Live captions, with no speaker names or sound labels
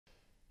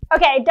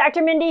Okay,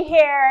 Dr. Mindy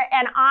here,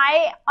 and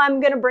I'm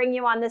going to bring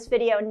you on this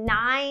video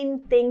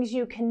 9 things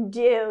you can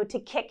do to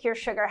kick your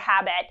sugar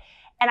habit.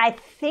 And I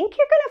think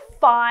you're going to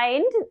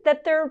find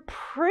that they're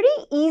pretty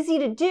easy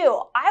to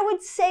do. I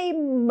would say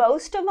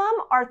most of them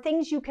are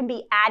things you can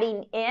be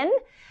adding in.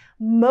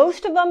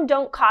 Most of them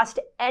don't cost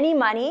any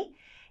money.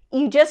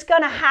 You're just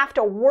going to have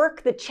to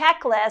work the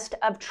checklist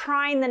of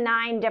trying the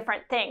 9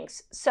 different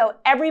things. So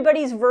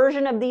everybody's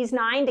version of these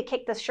 9 to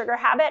kick the sugar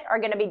habit are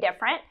going to be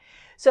different.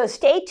 So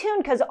stay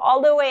tuned, because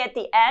all the way at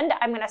the end,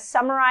 I'm going to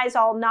summarize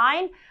all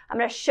 9. I'm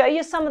going to show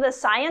you some of the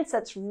science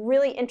that's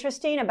really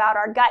interesting about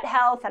our gut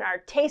health and our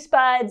taste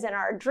buds and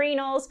our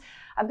adrenals.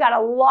 I've got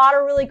a lot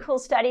of really cool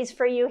studies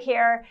for you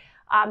here.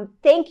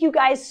 Thank you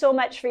guys so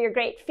much for your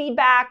great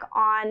feedback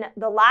on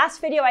the last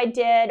video I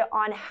did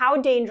on how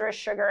dangerous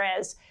sugar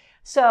is.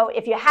 So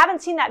if you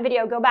haven't seen that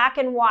video, go back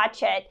and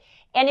watch it.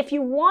 And if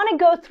you want to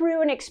go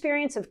through an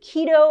experience of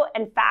keto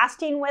and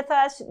fasting with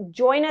us,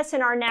 join us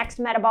in our next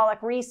metabolic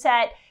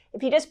reset.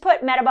 If you just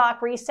put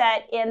metabolic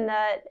reset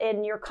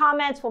in your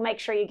comments, we'll make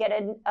sure you get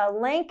a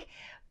link.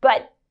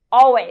 But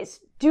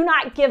always, do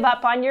not give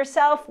up on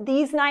yourself.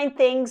 These 9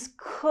 things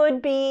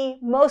could be,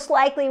 most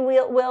likely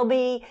will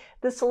be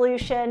the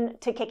solution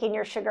to kicking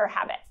your sugar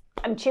habit.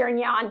 I'm cheering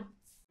you on.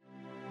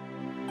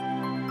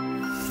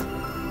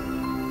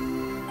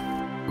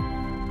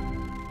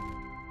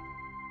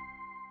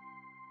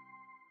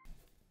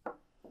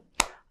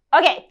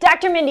 Okay,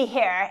 Dr. Mindy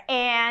here,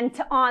 and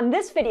on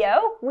this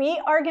video,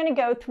 we are going to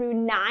go through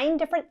 9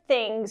 different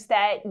things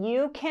that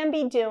you can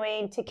be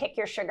doing to kick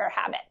your sugar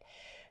habit.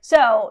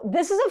 So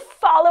this is a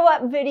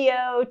follow-up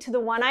video to the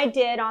one I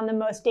did on the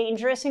most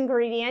dangerous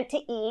ingredient to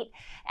eat,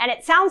 and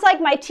it sounds like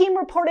my team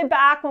reported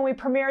back when we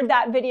premiered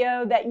that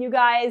video that you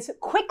guys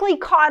quickly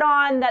caught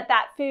on that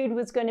that food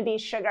was going to be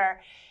sugar.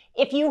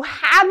 If you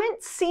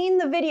haven't seen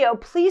the video,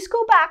 please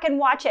go back and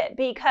watch it,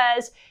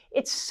 because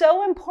it's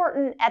so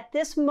important at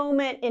this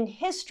moment in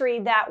history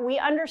that we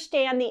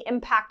understand the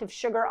impact of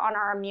sugar on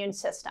our immune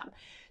system,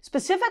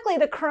 specifically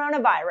the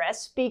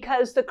coronavirus,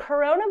 because the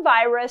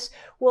coronavirus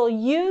will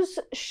use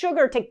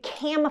sugar to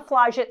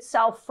camouflage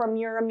itself from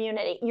your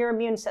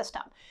immune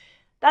system.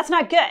 That's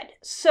not good.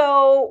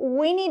 So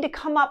we need to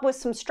come up with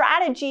some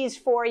strategies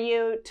for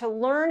you to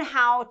learn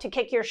how to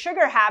kick your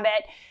sugar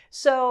habit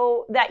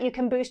so that you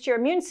can boost your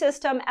immune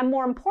system, and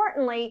more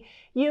importantly,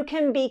 you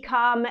can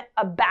become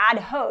a bad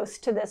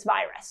host to this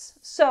virus.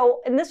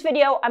 So in this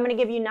video, I'm going to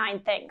give you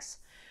 9 things.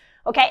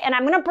 Okay, and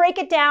I'm going to break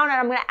it down, and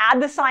I'm going to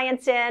add the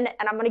science in,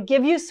 and I'm going to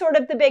give you sort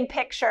of the big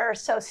picture.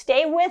 So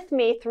stay with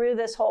me through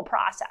this whole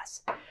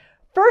process.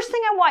 First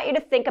thing I want you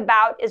to think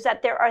about is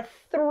that there are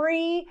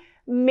 3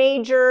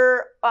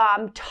 major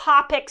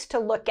topics to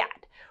look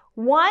at.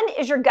 1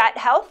 is your gut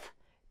health.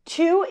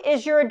 2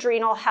 is your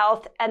adrenal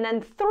health. And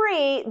then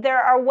 3,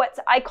 there are what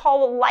I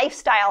call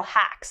lifestyle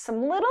hacks,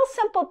 some little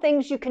simple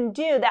things you can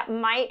do that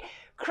might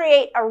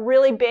create a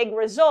really big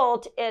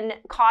result in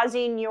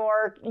causing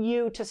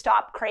you to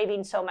stop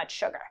craving so much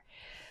sugar.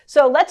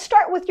 So let's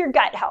start with your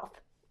gut health.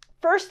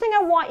 First thing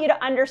I want you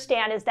to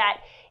understand is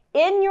that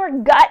in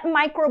your gut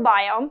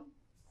microbiome,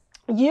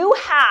 you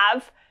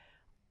have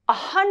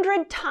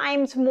 100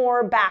 times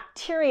more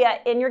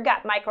bacteria in your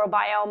gut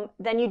microbiome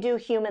than you do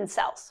human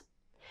cells.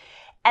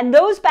 And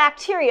those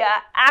bacteria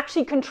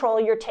actually control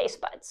your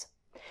taste buds.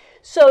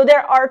 So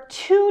there are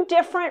 2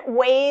 different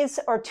ways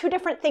or 2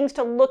 different things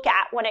to look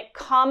at when it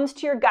comes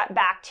to your gut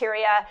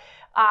bacteria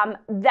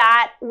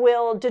that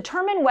will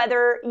determine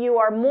whether you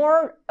are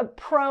more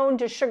prone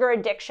to sugar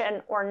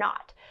addiction or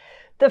not.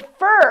 The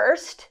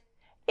first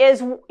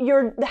is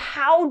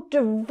how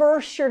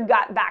diverse your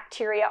gut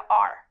bacteria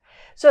are.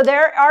 So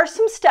there are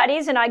some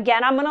studies, and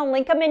again, I'm going to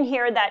link them in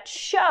here, that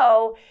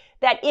show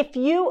that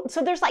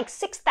so there's like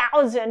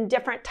 6,000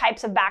 different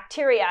types of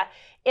bacteria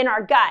in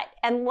our gut.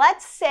 And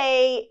let's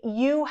say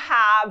you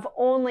have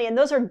only, and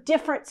those are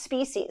different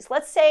species,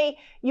 let's say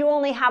you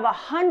only have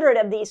 100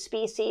 of these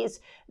species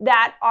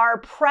that are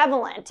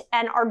prevalent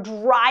and are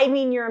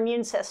driving your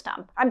immune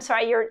system. I'm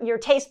sorry, your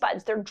taste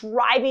buds, they're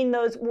driving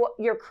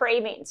your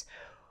cravings.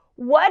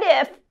 What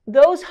if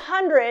those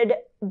 100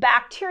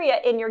 bacteria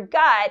in your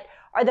gut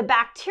are the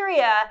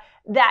bacteria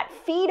that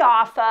feed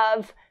off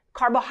of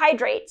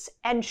carbohydrates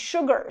and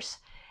sugars,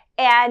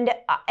 and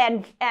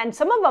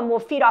some of them will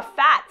feed off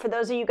fat for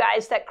those of you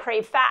guys that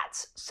crave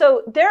fats.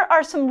 So there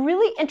are some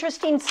really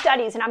interesting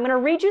studies, and I'm going to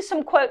read you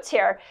some quotes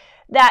here,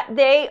 that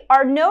they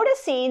are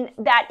noticing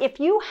that if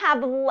you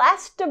have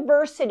less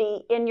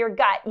diversity in your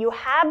gut, you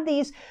have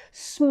these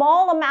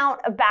small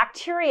amount of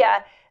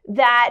bacteria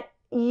that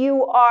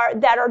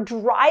are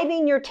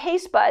driving your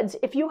taste buds.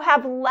 If you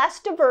have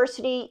less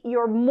diversity,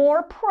 you're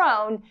more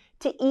prone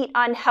to eat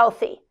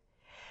unhealthy.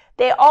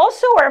 They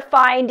also are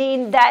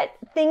finding that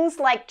things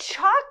like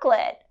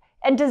chocolate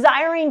and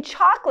desiring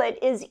chocolate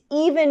is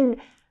even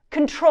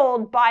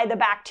controlled by the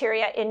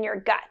bacteria in your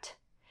gut.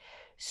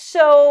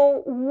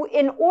 So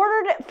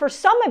for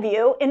some of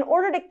you, in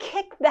order to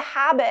kick the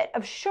habit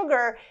of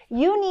sugar,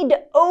 you need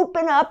to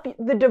open up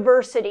the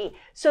diversity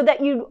so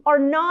that you are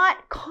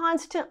not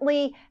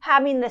constantly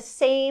having the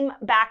same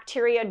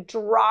bacteria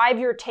drive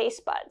your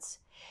taste buds.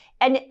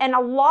 And a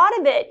lot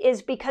of it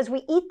is because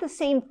we eat the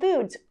same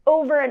foods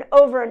over and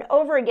over and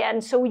over again.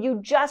 So you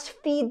just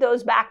feed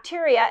those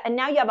bacteria, and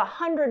now you have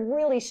 100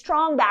 really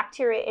strong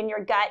bacteria in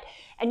your gut,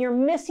 and you're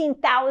missing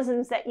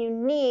thousands that you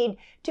need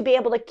to be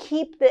able to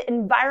keep the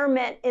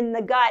environment in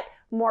the gut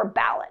more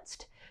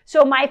balanced.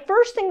 So my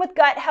first thing with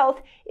gut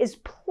health is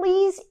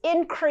please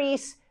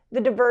increase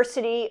the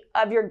diversity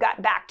of your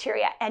gut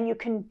bacteria. And you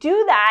can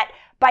do that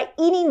by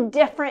eating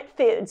different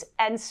foods,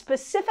 and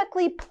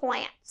specifically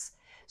plants.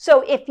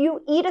 So if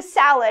you eat a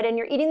salad and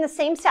you're eating the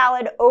same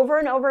salad over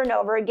and over and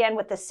over again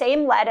with the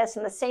same lettuce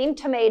and the same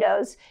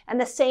tomatoes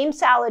and the same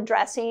salad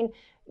dressing,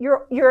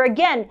 you're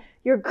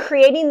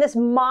creating this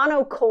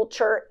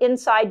monoculture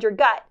inside your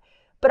gut.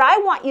 But I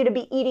want you to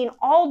be eating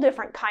all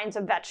different kinds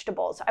of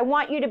vegetables. I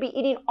want you to be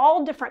eating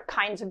all different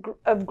kinds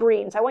of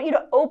greens. I want you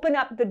to open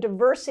up the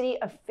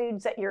diversity of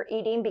foods that you're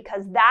eating,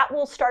 because that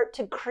will start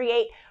to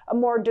create a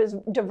more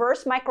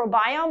diverse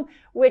microbiome,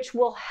 which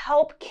will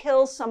help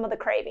kill some of the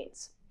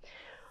cravings.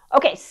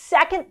 Okay,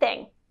 second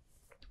thing,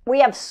 we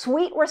have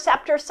sweet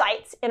receptor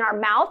sites in our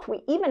mouth.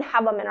 We even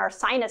have them in our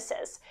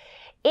sinuses.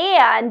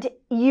 And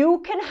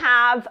you can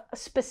have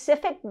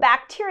specific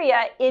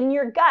bacteria in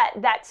your gut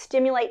that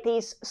stimulate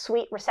these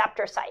sweet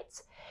receptor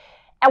sites.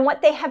 And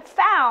what they have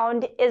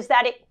found is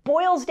that it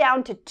boils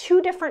down to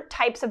two different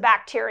types of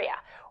bacteria.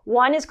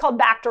 One is called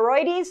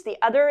Bacteroides, the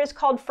other is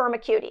called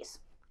Firmicutes.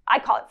 I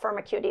call it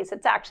Firmicutes.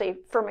 It's actually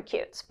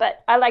Firmicutes,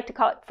 but I like to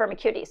call it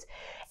Firmicutes.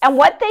 And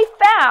what they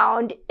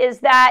found is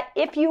that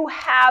if you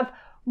have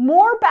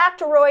more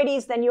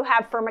Bacteroides than you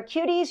have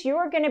Firmicutes, you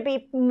are going to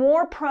be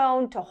more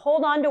prone to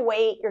hold on to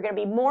weight. You're going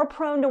to be more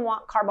prone to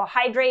want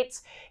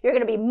carbohydrates. You're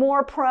going to be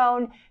more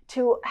prone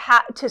to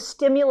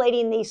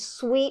stimulating these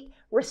sweet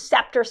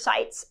receptor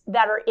sites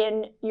that are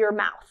in your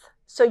mouth.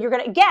 So you're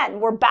going to, again,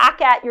 we're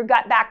back at your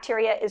gut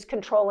bacteria is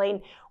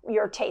controlling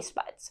your taste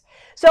buds.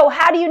 So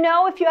how do you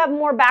know if you have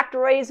more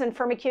Bacteroides than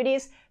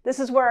Firmicutes? This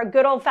is where a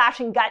good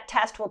old-fashioned gut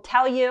test will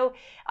tell you.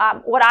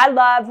 What I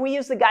love, we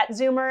use the gut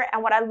zoomer,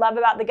 and what I love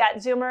about the gut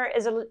zoomer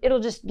is it'll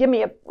just give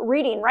me a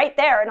reading right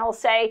there, and it'll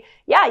say,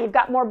 yeah, you've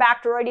got more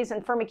Bacteroides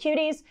than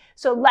Firmicutes,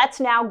 so let's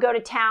now go to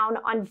town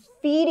on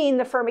feeding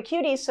the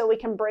Firmicutes so we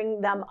can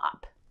bring them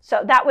up.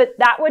 So that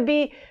would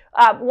be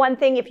one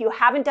thing. If you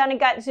haven't done a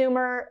gut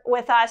zoomer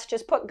with us,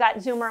 just put gut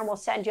zoomer and we'll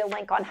send you a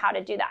link on how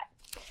to do that.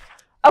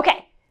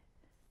 Okay,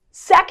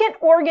 second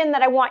organ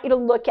that I want you to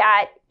look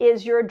at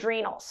is your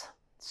adrenals.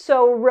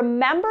 So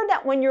remember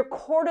that when your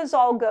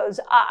cortisol goes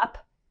up,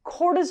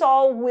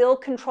 cortisol will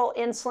control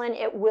insulin,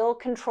 it will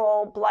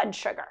control blood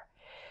sugar.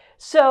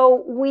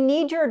 So we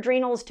need your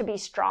adrenals to be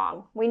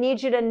strong. We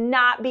need you to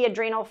not be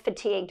adrenal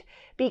fatigued,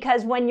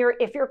 because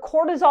if your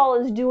cortisol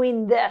is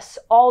doing this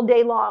all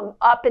day long,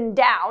 up and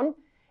down,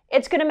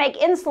 it's going to make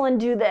insulin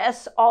do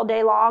this all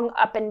day long,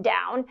 up and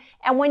down.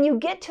 And when you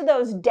get to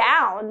those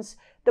downs,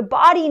 the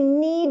body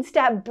needs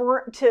to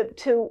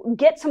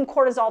get some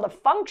cortisol to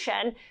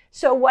function.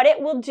 So what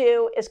it will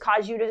do is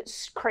cause you to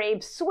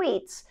crave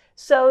sweets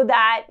so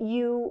that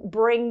you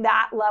bring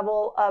that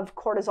level of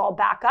cortisol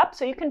back up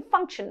so you can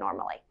function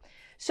normally.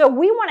 So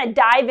we want to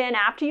dive in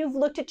after you've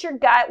looked at your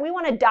gut. We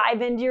want to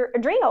dive into your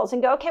adrenals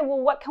and go, okay, well,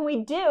 what can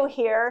we do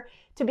here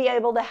to be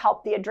able to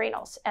help the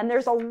adrenals? And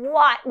there's a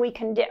lot we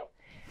can do.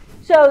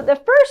 So the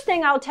first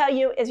thing I'll tell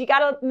you is you got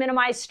to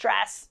minimize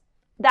stress.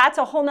 That's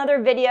a whole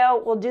nother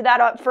video. We'll do that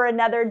up for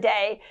another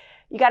day.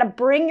 You got to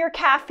bring your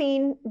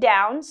caffeine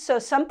down. So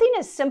something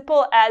as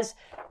simple as,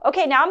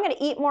 okay, now I'm going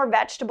to eat more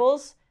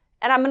vegetables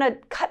and I'm going to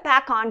cut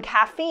back on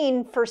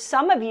caffeine. For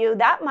some of you,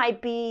 that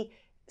might be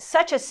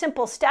such a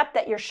simple step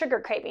that your sugar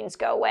cravings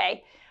go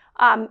away.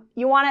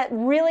 You want to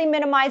really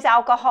minimize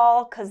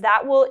alcohol, because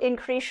that will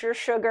increase your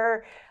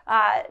sugar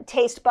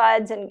taste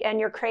buds and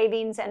your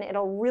cravings, and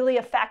it'll really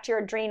affect your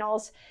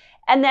adrenals.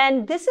 And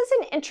then this is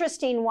an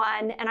interesting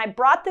one, and I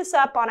brought this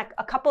up on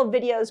a couple of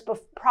videos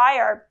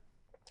prior,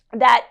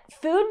 that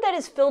food that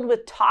is filled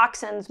with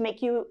toxins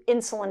make you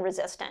insulin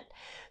resistant.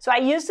 So I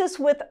use this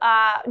with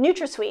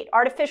NutraSweet,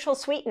 artificial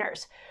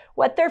sweeteners.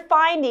 What they're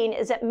finding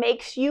is it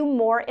makes you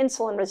more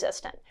insulin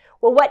resistant.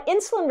 Well, what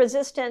insulin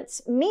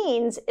resistance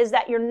means is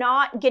that you're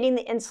not getting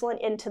the insulin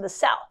into the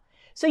cell.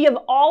 So you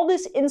have all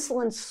this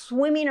insulin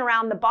swimming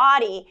around the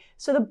body.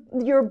 So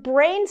your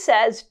brain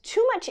says,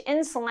 too much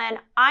insulin,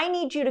 I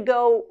need you to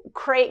go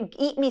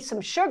eat me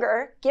some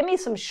sugar, give me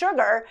some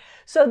sugar,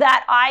 so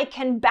that I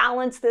can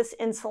balance this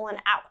insulin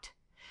out.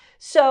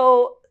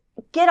 So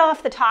get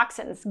off the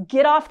toxins,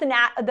 get off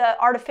the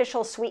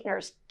artificial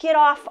sweeteners, get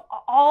off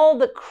all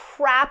the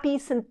crappy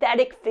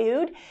synthetic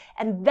food,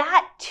 and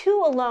that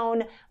too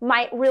alone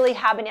might really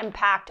have an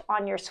impact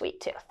on your sweet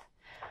tooth.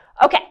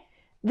 Okay.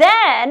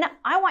 Then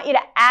I want you to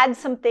add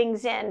some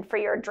things in for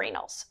your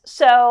adrenals.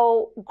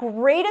 So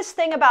greatest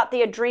thing about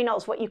the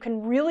adrenals, what you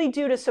can really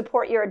do to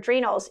support your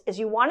adrenals is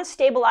you want to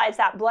stabilize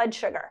that blood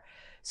sugar.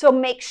 So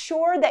make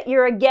sure that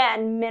you're,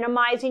 again,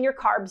 minimizing your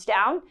carbs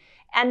down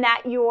and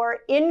that you're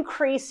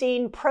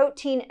increasing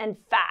protein and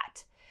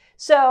fat.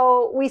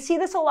 So we see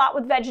this a lot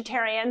with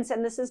vegetarians,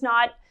 and this is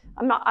not,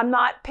 I'm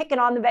not picking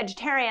on the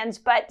vegetarians,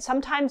 but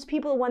sometimes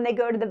people, when they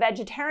go to the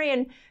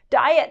vegetarian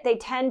diet, they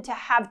tend to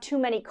have too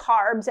many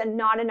carbs and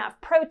not enough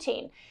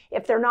protein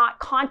if they're not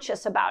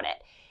conscious about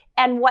it.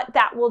 And what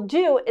that will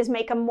do is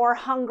make them more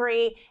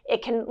hungry.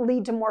 It can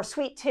lead to more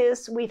sweet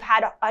tooths. We've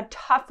had a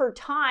tougher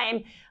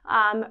time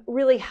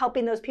really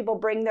helping those people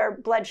bring their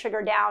blood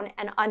sugar down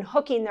and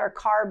unhooking their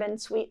carb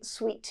and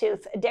sweet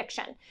tooth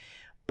addiction.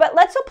 But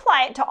let's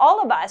apply it to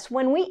all of us.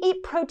 When we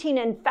eat protein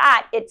and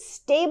fat, it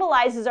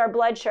stabilizes our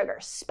blood sugar,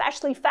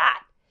 especially fat.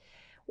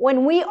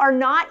 When we are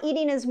not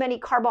eating as many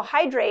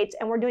carbohydrates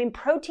and we're doing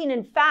protein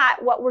and fat,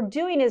 what we're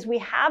doing is we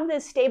have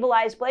this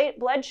stabilized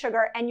blood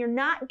sugar and you're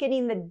not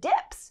getting the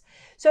dips.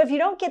 So if you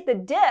don't get the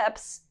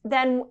dips,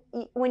 then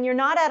when you're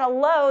not at a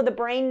low, the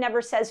brain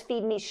never says,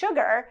 feed me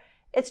sugar.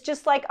 It's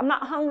just like, I'm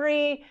not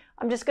hungry.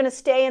 I'm just going to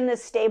stay in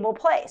this stable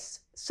place.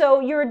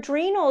 So your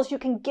adrenals, you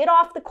can get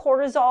off the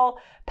cortisol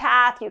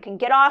path. You can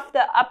get off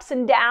the ups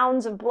and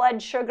downs of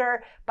blood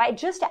sugar by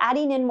just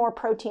adding in more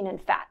protein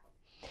and fat.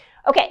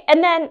 Okay,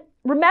 and then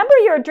remember,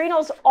 your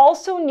adrenals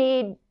also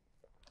need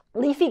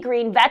leafy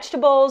green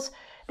vegetables.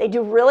 They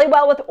do really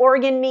well with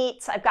organ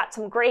meats. I've got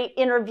some great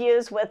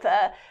interviews with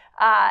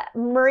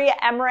Maria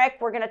Emmerich.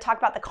 We're going to talk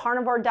about the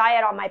carnivore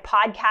diet on my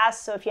podcast.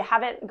 So if you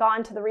haven't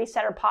gone to the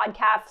Resetter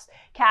podcast,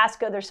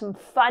 go. There's some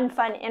fun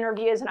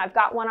interviews, and I've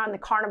got one on the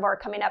carnivore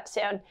coming up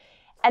soon.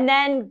 And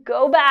then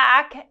go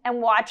back and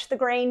watch the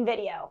grain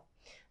video.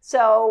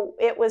 So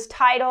it was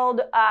titled,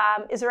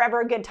 Is There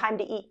Ever a Good Time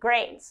to Eat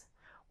Grains?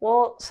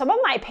 Well, some of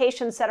my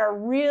patients that are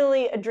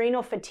really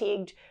adrenal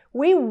fatigued,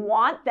 we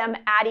want them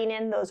adding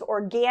in those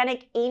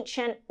organic,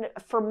 ancient,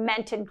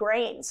 fermented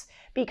grains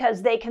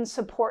because they can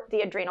support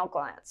the adrenal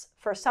glands.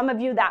 For some of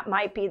you, that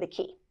might be the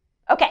key.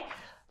 Okay,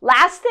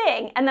 last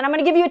thing, and then I'm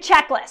going to give you a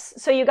checklist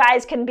so you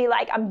guys can be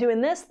like, I'm doing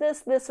this,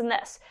 this, and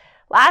this.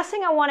 Last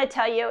thing I want to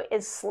tell you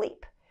is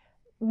sleep.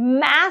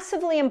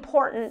 Massively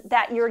important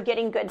that you're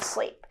getting good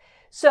sleep.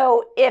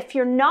 So if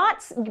you're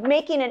not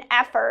making an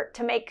effort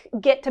to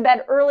get to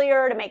bed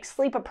earlier, to make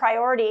sleep a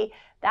priority,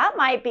 that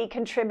might be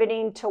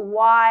contributing to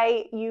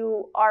why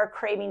you are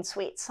craving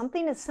sweets.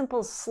 Something as simple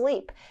as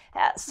sleep.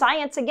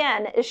 Science,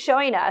 again, is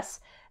showing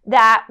us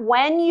that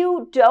when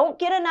you don't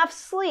get enough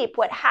sleep,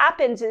 what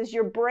happens is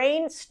your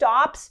brain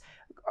stops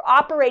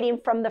operating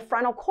from the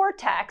frontal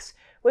cortex,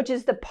 which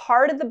is the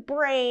part of the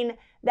brain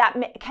that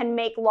can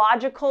make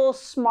logical,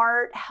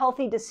 smart,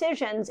 healthy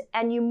decisions,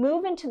 and you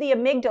move into the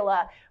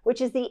amygdala, which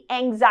is the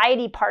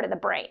anxiety part of the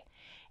brain.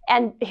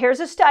 And here's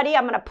a study,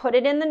 I'm going to put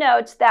it in the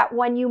notes, that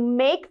when you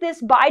make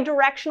this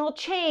bidirectional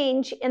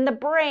change in the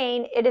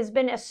brain, it has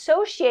been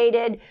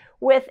associated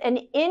with an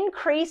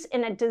increase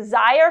in a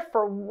desire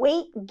for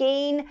weight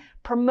gain,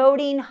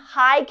 promoting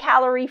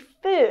high-calorie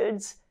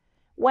foods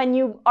when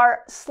you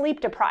are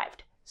sleep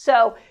deprived.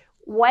 So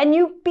when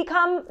you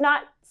become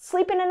not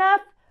sleeping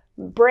enough,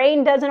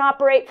 brain doesn't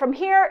operate from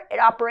here, it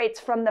operates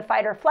from the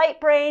fight or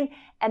flight brain,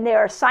 and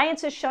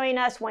science is showing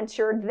us once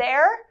you're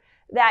there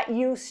that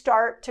you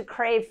start to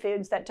crave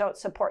foods that don't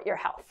support your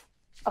health.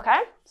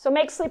 Okay, so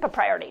make sleep a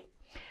priority.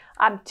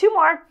 Two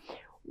more.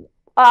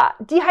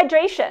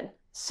 Dehydration.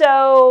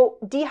 So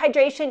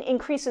dehydration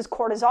increases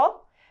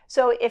cortisol.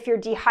 So if you're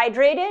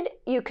dehydrated,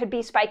 you could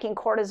be spiking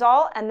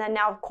cortisol, and then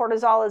now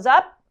cortisol is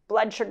up,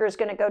 blood sugar is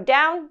going to go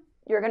down,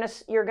 you're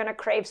going to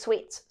crave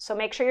sweets. So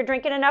make sure you're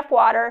drinking enough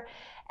water.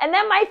 And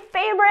then my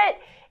favorite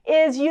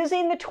is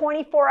using the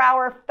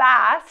 24-hour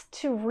fast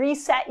to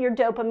reset your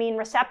dopamine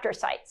receptor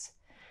sites.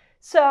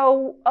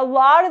 So a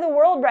lot of the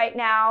world right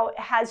now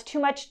has too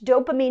much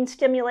dopamine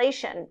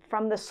stimulation,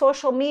 from the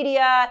social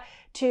media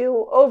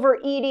to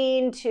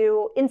overeating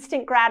to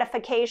instant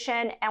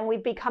gratification, and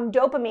we've become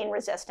dopamine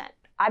resistant.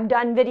 I've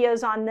done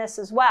videos on this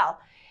as well.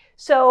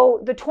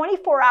 So the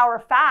 24-hour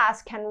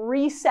fast can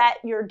reset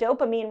your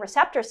dopamine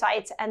receptor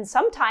sites, and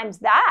sometimes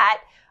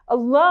that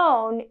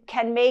alone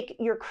can make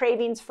your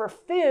cravings for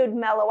food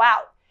mellow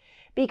out.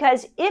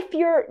 Because if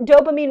your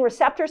dopamine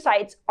receptor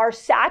sites are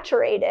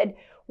saturated,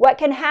 what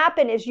can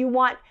happen is you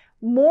want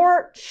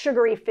more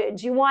sugary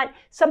foods. You want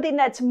something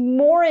that's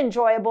more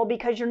enjoyable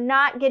because you're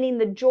not getting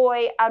the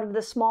joy out of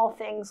the small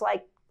things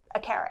like a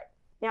carrot.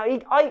 You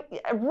know,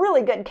 a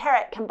really good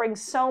carrot can bring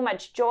so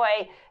much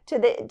joy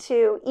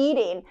to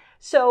eating.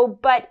 So,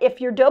 but if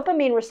your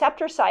dopamine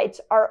receptor sites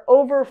are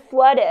over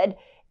flooded,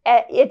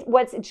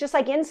 it's just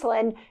like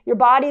insulin, your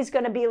body's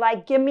going to be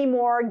like, give me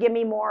more, give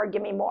me more,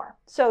 give me more.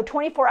 So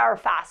 24-hour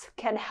fast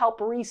can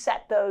help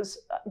reset those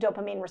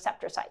dopamine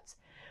receptor sites.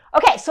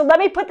 Okay, so let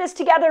me put this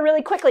together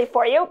really quickly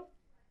for you.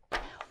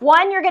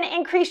 1, you're going to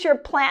increase your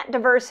plant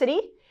diversity.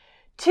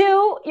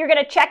 2, you're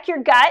going to check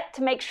your gut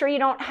to make sure you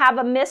don't have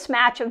a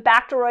mismatch of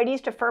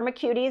Bacteroides to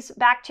Firmicutes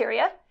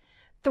bacteria.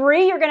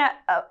 3, you're going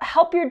to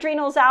help your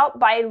adrenals out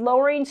by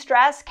lowering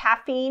stress,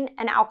 caffeine,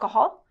 and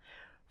alcohol.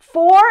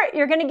 4,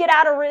 you're going to get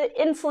out of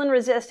insulin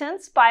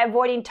resistance by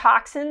avoiding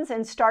toxins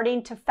and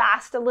starting to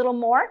fast a little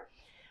more.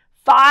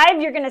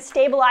 5, you're going to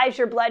stabilize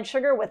your blood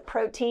sugar with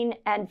protein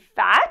and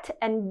fat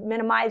and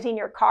minimizing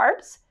your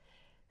carbs.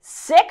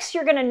 6,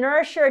 you're going to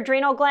nourish your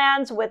adrenal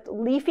glands with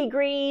leafy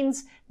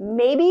greens,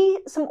 maybe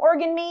some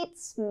organ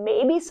meats,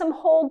 maybe some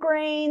whole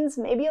grains,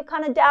 maybe you'll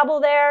kind of dabble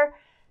there.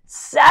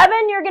 7,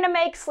 you're going to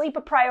make sleep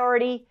a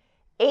priority.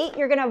 8,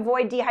 you're going to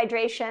avoid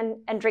dehydration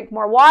and drink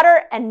more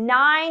water. And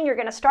 9, you're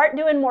going to start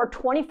doing more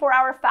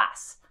 24-hour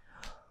fasts.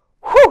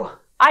 Whew,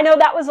 I know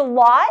that was a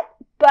lot,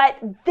 but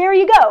there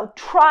you go.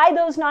 Try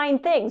those 9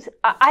 things.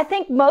 I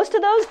think most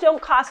of those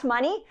don't cost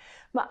money.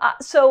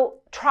 So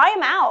try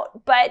them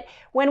out. But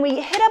when we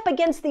hit up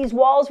against these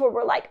walls where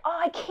we're like, oh,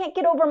 I can't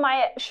get over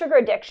my sugar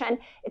addiction,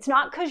 it's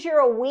not because you're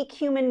a weak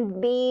human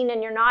being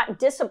and you're not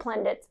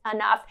disciplined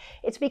enough.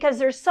 It's because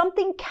there's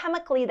something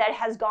chemically that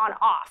has gone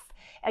off.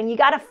 And you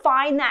got to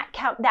find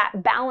that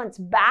balance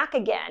back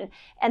again.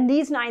 And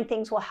these 9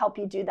 things will help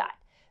you do that.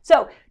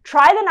 So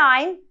try the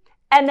 9.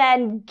 And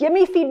then give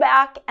me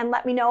feedback and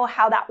let me know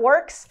how that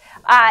works.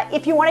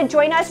 If you want to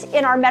join us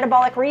in our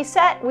metabolic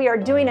reset, we are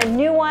doing a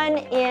new one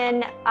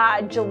in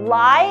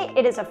July.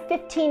 It is a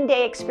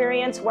 15-day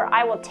experience where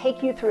I will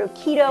take you through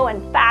keto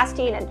and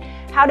fasting and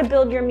how to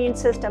build your immune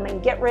system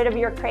and get rid of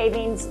your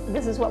cravings.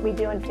 This is what we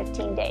do in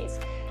 15 days.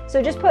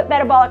 So just put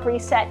metabolic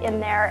reset in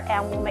there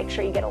and we'll make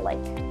sure you get a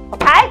link.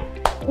 Okay?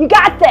 You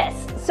got this.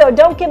 So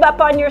don't give up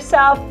on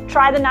yourself.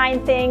 Try the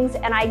 9 things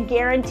and I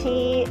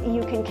guarantee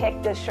you can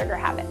kick this sugar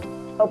habit.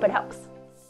 Hope it helps.